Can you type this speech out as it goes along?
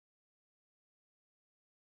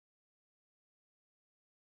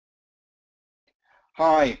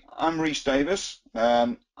Hi, I'm Rhys Davies.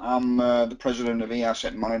 I'm the president of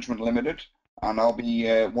Asset Management Limited, and I'll be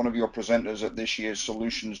one of your presenters at this year's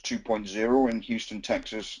Solutions 2.0 in Houston,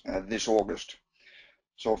 Texas this August.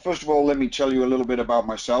 So first of all, let me tell you a little bit about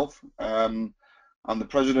myself. I'm the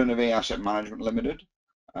president of Asset Management Limited.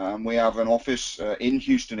 We have an office in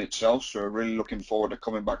Houston itself, so really looking forward to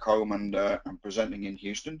coming back home and presenting in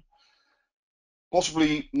Houston.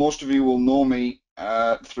 Possibly most of you will know me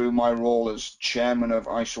through my role as chairman of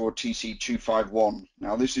ISO TC 251.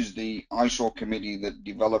 Now, this is the ISO committee that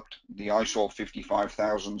developed the ISO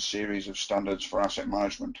 55000 series of standards for asset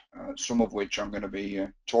management, some of which I'm going to be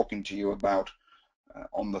talking to you about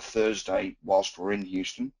on the Thursday whilst we're in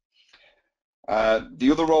Houston. The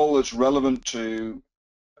other role that's relevant to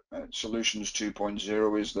Solutions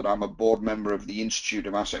 2.0 is that I'm a board member of the Institute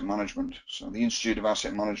of Asset Management. So the Institute of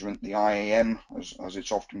Asset Management, the IAM, as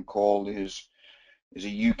it's often called, is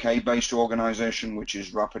a UK-based organisation which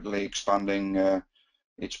is rapidly expanding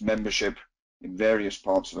its membership in various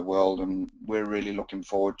parts of the world, and we're really looking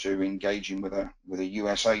forward to engaging with a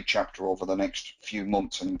USA chapter over the next few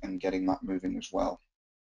months and getting that moving as well.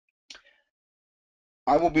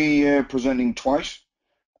 I will be presenting twice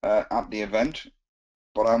at the event,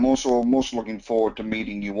 but I'm also most looking forward to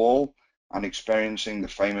meeting you all and experiencing the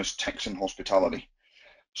famous Texan hospitality.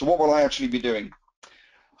 So what will I actually be doing?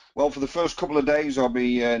 Well, for the first couple of days, I'll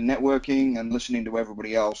be networking and listening to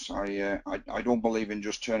everybody else. I don't believe in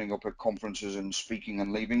just turning up at conferences and speaking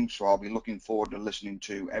and leaving, so I'll be looking forward to listening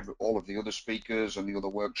to all of the other speakers and the other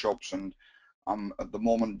workshops, and I'm at the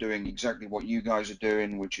moment doing exactly what you guys are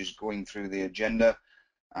doing, which is going through the agenda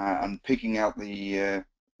and picking out the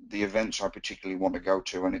events I particularly want to go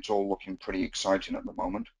to, and it's all looking pretty exciting at the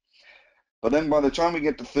moment. But then by the time we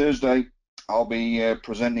get to Thursday, I'll be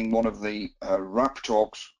presenting one of the wrap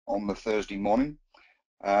talks on the Thursday morning.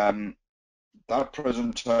 That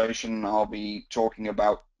presentation, I'll be talking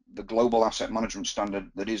about the global asset management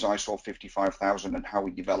standard that is ISO 55000 and how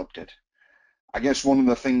we developed it. I guess one of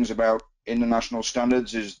the things about international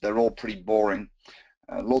standards is they're all pretty boring.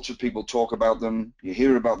 Lots of people talk about them, you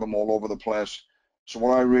hear about them all over the place. So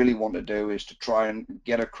what I really want to do is to try and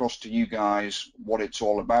get across to you guys what it's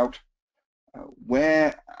all about,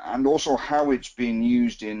 where and also how it's being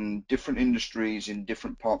used in different industries in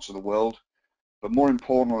different parts of the world. But more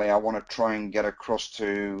importantly, I want to try and get across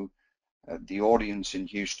to the audience in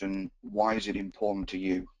Houston, why is it important to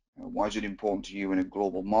you? Why is it important to you in a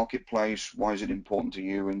global marketplace? Why is it important to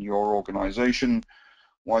you in your organization?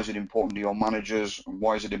 Why is it important to your managers? And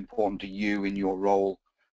why is it important to you in your role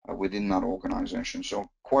within that organization? So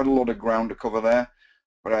quite a lot of ground to cover there.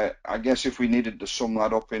 But I guess if we needed to sum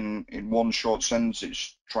that up in one short sentence,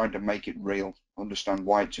 it's trying to make it real, understand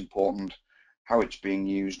why it's important, how it's being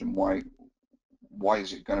used, and why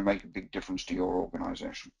is it going to make a big difference to your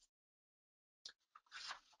organization.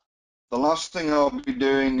 The last thing I'll be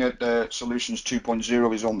doing at Solutions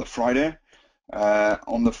 2.0 is on the Friday.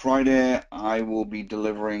 On the Friday, I will be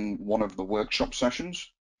delivering one of the workshop sessions.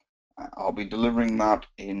 I'll be delivering that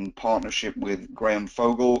in partnership with Graham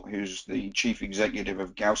Fogel, who's the Chief Executive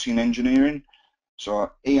of Gaussian Engineering. So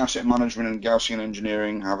E-Asset Management and Gaussian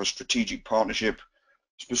Engineering have a strategic partnership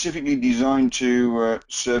specifically designed to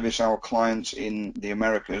service our clients in the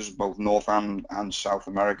Americas, both North and South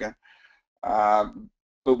America.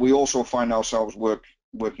 But we also find ourselves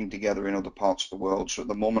working together in other parts of the world. So at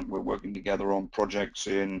the moment, we're working together on projects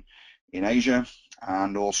in Asia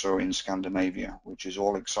and also in Scandinavia, which is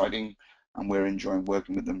all exciting, and we're enjoying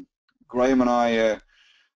working with them. Graham and I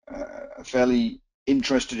are fairly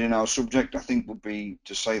interested in our subject, I think would be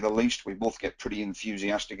to say the least. We both get pretty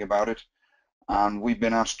enthusiastic about it, and we've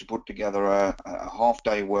been asked to put together a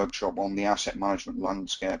half-day workshop on the asset management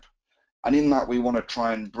landscape. And in that, we want to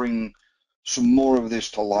try and bring some more of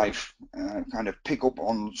this to life, kind of pick up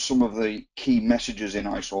on some of the key messages in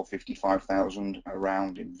ISO 55000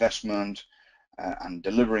 around investment and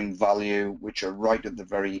delivering value, which are right at the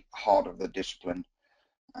very heart of the discipline.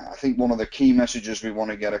 I think one of the key messages we want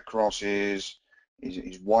to get across is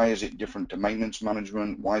why is it different to maintenance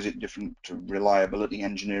management? Why is it different to reliability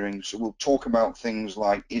engineering? So we'll talk about things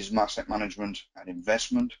like, is asset management an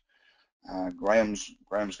investment? Graham's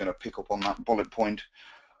going to pick up on that bullet point.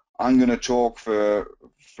 I'm going to talk for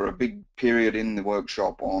a big period in the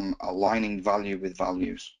workshop on aligning value with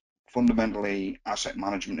values. Fundamentally, asset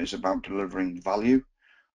management is about delivering value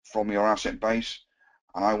from your asset base,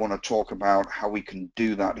 and I want to talk about how we can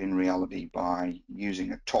do that in reality by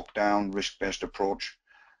using a top-down risk-based approach,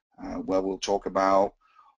 where we'll talk about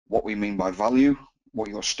what we mean by value, what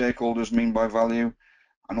your stakeholders mean by value,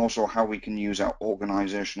 and also how we can use our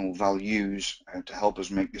organizational values to help us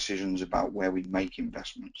make decisions about where we make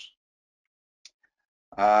investments.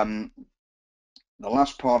 The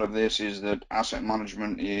last part of this is that asset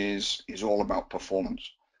management is all about performance.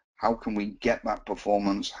 How can we get that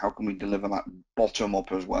performance? How can we deliver that bottom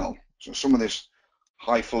up as well? So some of this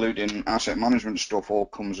highfalutin asset management stuff all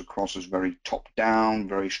comes across as very top down,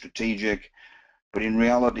 very strategic, but in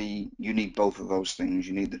reality you need both of those things.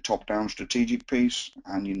 You need the top down strategic piece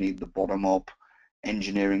and you need the bottom up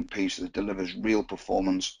engineering piece that delivers real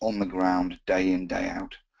performance on the ground day in, day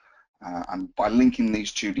out. And by linking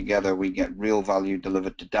these two together, we get real value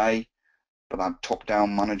delivered today, but that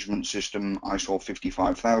top-down management system, ISO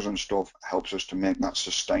 55000 stuff, helps us to make that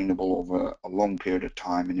sustainable over a long period of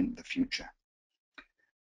time and into the future.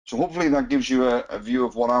 So hopefully that gives you a view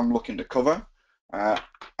of what I'm looking to cover.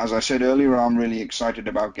 As I said earlier, I'm really excited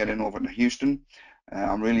about getting over to Houston.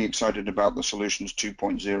 I'm really excited about the Solutions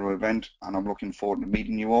 2.0 event, and I'm looking forward to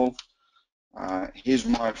meeting you all. Here's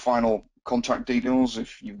my final contact details.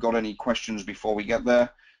 If you've got any questions before we get there,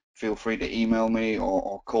 feel free to email me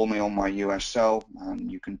or call me on my US cell,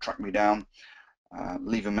 and you can track me down.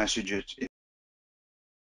 Leave a message